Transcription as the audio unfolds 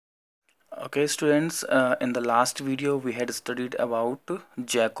Okay, students, in the last video we had studied about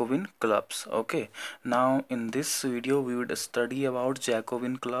Jacobin clubs. Okay, now in this video we would study about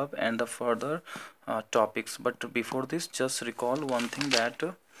Jacobin club and the further topics. But before this, just recall one thing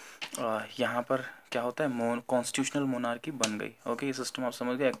that यहाँ पर क्या होता है, constitutional monarchy बन गई। Okay, ये system आप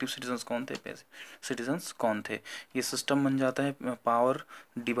समझ गए। एक्टिव सिटीजन्स कौन थे, पैसिव सिटीजन्स कौन थे। ये सिस्टम बन जाता है, पावर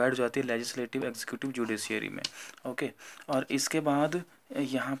डिवाइड हो जाती है लेजिस्लेटिव, एग्जीक्यूटिव, जुडिशियरी में। ओके, और इसके बाद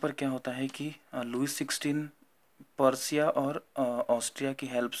यहाँ पर क्या होता है कि लुइस 16 पर्सिया और ऑस्ट्रिया की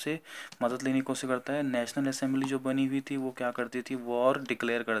हेल्प से मदद लेने की कोशिश करता है। नेशनल असेंबली जो बनी हुई थी वो क्या करती थी, वॉर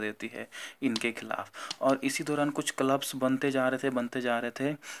डिक्लेयर कर देती है इनके खिलाफ। और इसी दौरान कुछ क्लब्स बनते जा रहे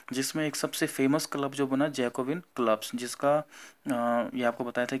थे जिसमें एक सबसे फेमस क्लब जो बना जैकोबिन क्लब्स, जिसका ये आपको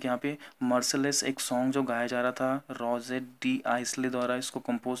बताया था कि यहाँ पे मर्सिलेस एक सॉन्ग जो गाया जा रहा था रोजेट डी आइसले द्वारा, इसको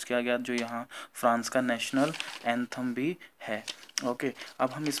कंपोज किया गया, जो यहाँ फ्रांस का नेशनल एंथम भी है। ओके,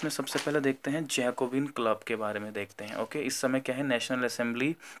 अब हम इसमें सबसे पहले देखते हैं जैकोबिन क्लब के बारे में देखते हैं। ओके, इस समय क्या है, नेशनल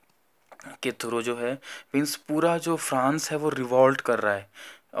असेंबली के थ्रू जो है मीन्स पूरा जो फ्रांस है वो रिवॉल्ट कर रहा है।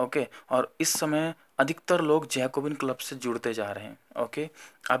 ओके, और इस समय अधिकतर लोग जैकोबिन क्लब से जुड़ते जा रहे हैं। ओके,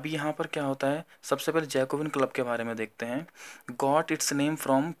 अभी यहाँ पर क्या होता है, सबसे पहले जैकोबिन क्लब के बारे में देखते हैं। Got its name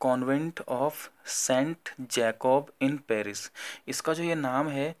from convent of Saint Jacob in Paris. इसका जो ये नाम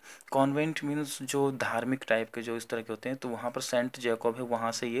है, कॉन्वेंट मीन्स जो धार्मिक टाइप के जो इस तरह के होते हैं, तो वहाँ पर सेंट जैकोब है,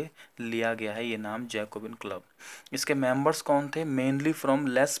 वहाँ से ये लिया गया है ये नाम जैकोबिन क्लब। इसके मेंबर्स कौन थे, mainly from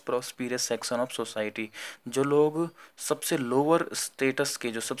less prosperous section of society. जो लोग सबसे लोअर स्टेटस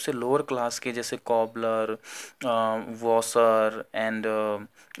के, जो सबसे लोअर क्लास के, जैसे कॉबलर, वॉसर एंड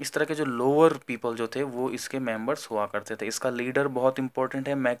इस तरह के जो लोअर पीपल जो थे वो इसके मेंबर्स हुआ करते थे। इसका लीडर बहुत इंपॉर्टेंट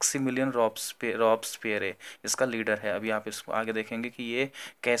है, मैक्सिमिलियन रॉब्सपियर है इसका लीडर है। अभी आप इसको आगे देखेंगे कि ये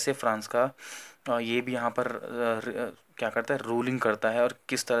कैसे फ्रांस का ये भी यहाँ पर क्या करता है, रूलिंग करता है, और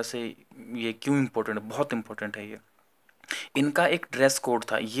किस तरह से ये क्यों इम्पोर्टेंट है, बहुत इंपॉर्टेंट है ये। इनका एक ड्रेस कोड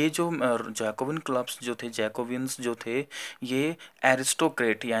था। ये जो जैकोबिन क्लब्स जो थे, जैकोबिन्स जो थे, ये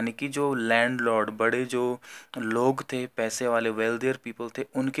एरिस्टोक्रेट यानी कि जो लैंडलॉर्ड, बड़े जो लोग थे, पैसे वाले वेल्दियर पीपल थे,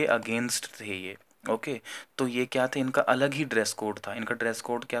 उनके अगेंस्ट थे ये। ओके, तो ये क्या थे, इनका अलग ही ड्रेस कोड था। इनका ड्रेस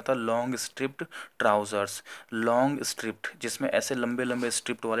कोड क्या था, long stripped trousers, long stripped, जिसमें ऐसे लंबे लंबे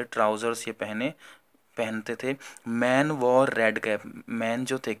स्ट्रिप्ड वाले ट्राउजर्स ये पहनते थे। Man war red cap, man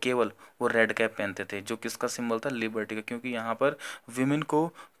जो थे केवल वो रेड कैप पहनते थे, जो किसका सिंबल था, लिबर्टी का, क्योंकि यहाँ पर वुमेन को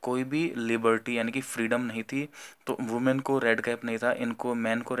कोई भी लिबर्टी यानी कि फ्रीडम नहीं थी, तो वुमेन को रेड कैप नहीं था, इनको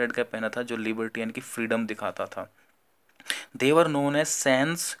मैन को रेड कैप पहना था, जो लिबर्टी यानी कि फ्रीडम दिखाता था। देवर नोन एज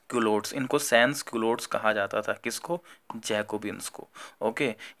सैंस क्यूलोट्स, इनको सैंस क्यूलोट्स कहा जाता था, किसको, जैकोबिन्स को। ओके,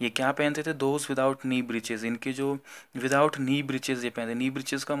 ये क्या पहनते थे, दोज विदाउट नी ब्रिचेज, इनके जो विदाउट नी ब्रिचेज ये पहनते। नी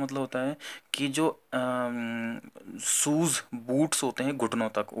ब्रिचेज का मतलब होता है कि जो शूज बूट्स होते हैं घुटनों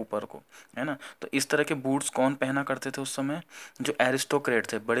तक ऊपर को, है ना। तो इस तरह के बूट्स कौन पहना करते थे उस समय, जो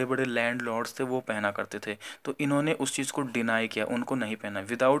एरिस्टोक्रेट थे, बड़े बड़े लैंड लॉर्ड्स थे, वो पहना करते थे। तो इन्होंने उस चीज़ को डिनाई किया, उनको नहीं पहना,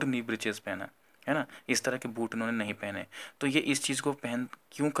 विदाउट नी ब्रिचेज पहना, है ना। इस तरह के बूट इन्होंने नहीं पहने। तो ये इस चीज़ को पहन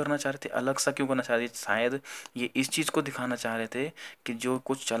क्यों करना चाह रहे थे, अलग सा क्यों करना चाह रहे थे, शायद ये इस चीज़ को दिखाना चाह रहे थे कि जो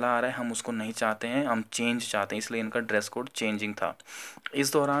कुछ चला आ रहा है हम उसको नहीं चाहते हैं, हम चेंज चाहते हैं, इसलिए इनका ड्रेस कोड चेंजिंग था।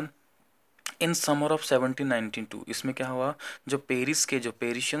 इस दौरान इन समर ऑफ 1792 इसमें क्या हुआ, जो पेरिस के जो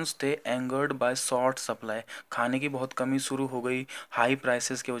पेरिशियंस थे, एंगर्ड बाय शॉर्ट सप्लाई, खाने की बहुत कमी शुरू हो गई हाई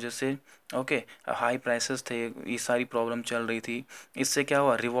प्राइसेस की वजह से। ओके, हाई प्राइसेस थे, ये सारी प्रॉब्लम चल रही थी। इससे क्या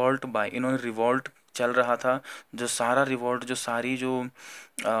हुआ, रिवॉल्ट बाय, इन्होंने रिवॉल्ट चल रहा था, जो सारा रिवॉल्ट, जो सारी जो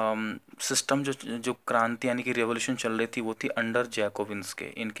सिस्टम, जो जो क्रांति यानी कि रेवोल्यूशन चल रही थी, वो थी अंडर जैकोबिन्स के,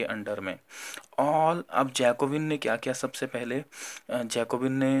 इनके अंडर में। ऑल, अब जैकोबिन ने क्या किया, सबसे पहले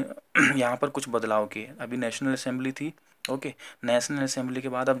जैकोबिन ने यहाँ पर कुछ बदलाव किए। अभी नेशनल असेंबली थी, ओके, नेशनल असेंबली के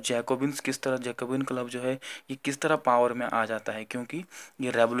बाद अब जैकोबिन्स किस तरह, जैकोबिन क्लब जो है ये किस तरह पावर में आ जाता है, क्योंकि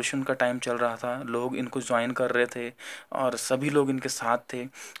ये रेवोल्यूशन का टाइम चल रहा था, लोग इनको ज्वाइन कर रहे थे और सभी लोग इनके साथ थे।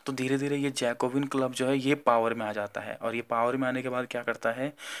 तो धीरे धीरे ये जैकोबिन क्लब जो है ये पावर में आ जाता है, और ये पावर में आने के बाद क्या करता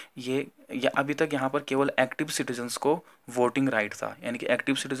है, ये अभी तक यहाँ पर केवल एक्टिव सिटीजन्स को वोटिंग राइट था, यानी कि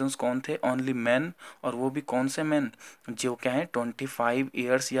एक्टिव सिटीजन्स कौन थे, ओनली मैन, और वो भी कौन से मैन, जो क्या है 25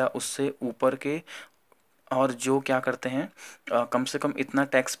 ईयर्स या उससे ऊपर के, और जो क्या करते हैं, कम से कम इतना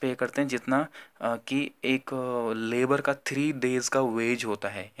टैक्स पे करते हैं जितना कि एक लेबर का 3 डेज का वेज होता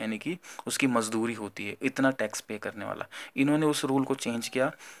है, यानी कि उसकी मजदूरी होती है, इतना टैक्स पे करने वाला। इन्होंने उस रूल को चेंज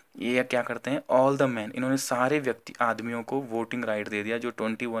किया। ये क्या करते हैं, ऑल द मैन, इन्होंने सारे व्यक्ति आदमियों को वोटिंग राइट दे दिया जो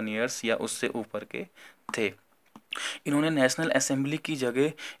 21 ईयर्स या उससे ऊपर के थे। इन्होंने नेशनल असेंबली की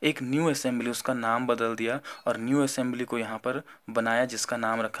जगह एक न्यू असेंबली, उसका नाम बदल दिया और न्यू असेंबली को यहाँ पर बनाया, जिसका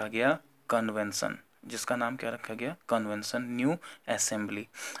नाम रखा गया कन्वेंशन। जिसका नाम क्या रखा गया, कन्वेंशन न्यू असेंबली।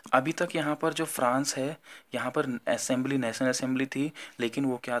 अभी तक यहाँ पर जो फ्रांस है, यहाँ पर असेंबली, नेशनल असेंबली थी, लेकिन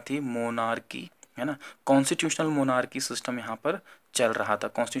वो क्या थी, मोनार्की, है ना, कॉन्स्टिट्यूशनल मोनार्की सिस्टम यहाँ पर चल रहा था।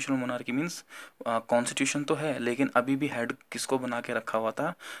 कॉन्स्टिट्यूशनल मोनार्की मीन्स कॉन्स्टिट्यूशन तो है, लेकिन अभी भी हेड किसको बना के रखा हुआ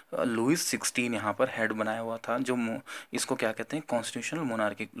था, लुइस 16 यहाँ पर हेड बनाया हुआ था, जो इसको क्या कहते हैं, कॉन्स्टिट्यूशनल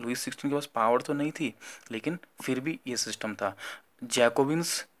मोनार्की। लुइस 16 के पास पावर तो नहीं थी, लेकिन फिर भी ये सिस्टम था।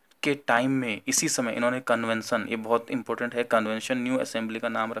 जैकोबिन्स के टाइम में इसी समय इन्होंने कन्वेंशन, ये बहुत इंपॉर्टेंट है, कन्वेंशन न्यू असेंबली का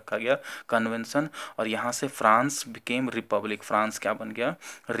नाम रखा गया कन्वेंशन, और यहाँ से फ्रांस बिकेम रिपब्लिक। फ्रांस क्या बन गया,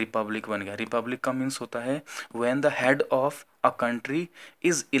 रिपब्लिक बन गया। रिपब्लिक का मीन्स होता है when the head of a country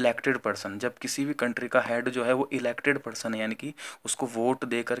is elected person, जब किसी भी कंट्री का हेड जो है वो इलेक्टेड पर्सन है, यानी कि उसको वोट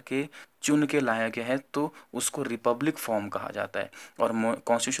दे करके चुन के लाया गया है, तो उसको रिपब्लिक फॉर्म कहा जाता है। और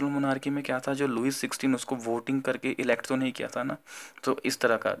कॉन्स्टिट्यूशनल मोनार्की में क्या था, जो लुइस 16 उसको वोटिंग करके इलेक्ट तो नहीं किया था ना, तो इस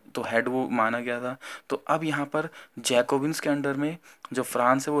तरह का तो हेड वो माना गया था। तो अब यहाँ पर जैकोबिन्स के अंडर में जो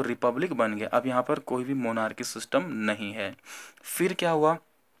फ्रांस है वो रिपब्लिक बन गया। अब यहाँ पर कोई भी मोनार्की सिस्टम नहीं है। फिर क्या हुआ,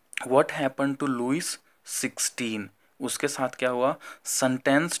 व्हाट हैपन टू लुइस 16, उसके साथ क्या हुआ,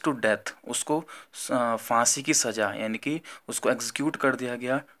 सेंटेंस टू डेथ, उसको फांसी की सजा, यानी कि उसको एग्जीक्यूट कर दिया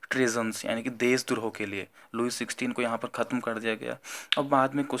गया ट्रेजन्स, यानी कि देशद्रोह के लिए। लुइस 16 को यहाँ पर ख़त्म कर दिया गया। अब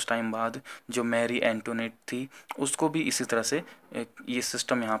बाद में कुछ टाइम बाद जो मैरी एंटोनेट थी, उसको भी इसी तरह से ये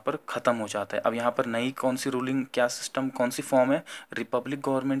सिस्टम यहाँ पर ख़त्म हो जाता है। अब यहाँ पर नई कौन सी रूलिंग, क्या सिस्टम, कौन सी फॉर्म है, रिपब्लिक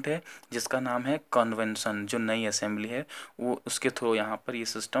गवर्नमेंट है, जिसका नाम है कन्वेंशन। जो नई असेंबली है वो, उसके थ्रू यहाँ पर ये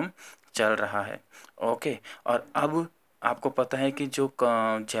सिस्टम चल रहा है। ओके, और अब आपको पता है कि जो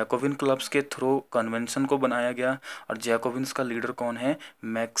जैकोबिन क्लब्स के थ्रू कन्वेंशन को बनाया गया, और जैकोबिन्स का लीडर कौन है,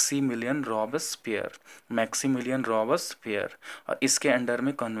 मैक्सिमिलियन रॉबेस्पियर। मैक्सिमिलियन रॉबेस्पियर, और इसके अंडर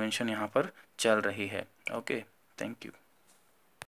में कन्वेंशन यहाँ पर चल रही है। Okay, thank you.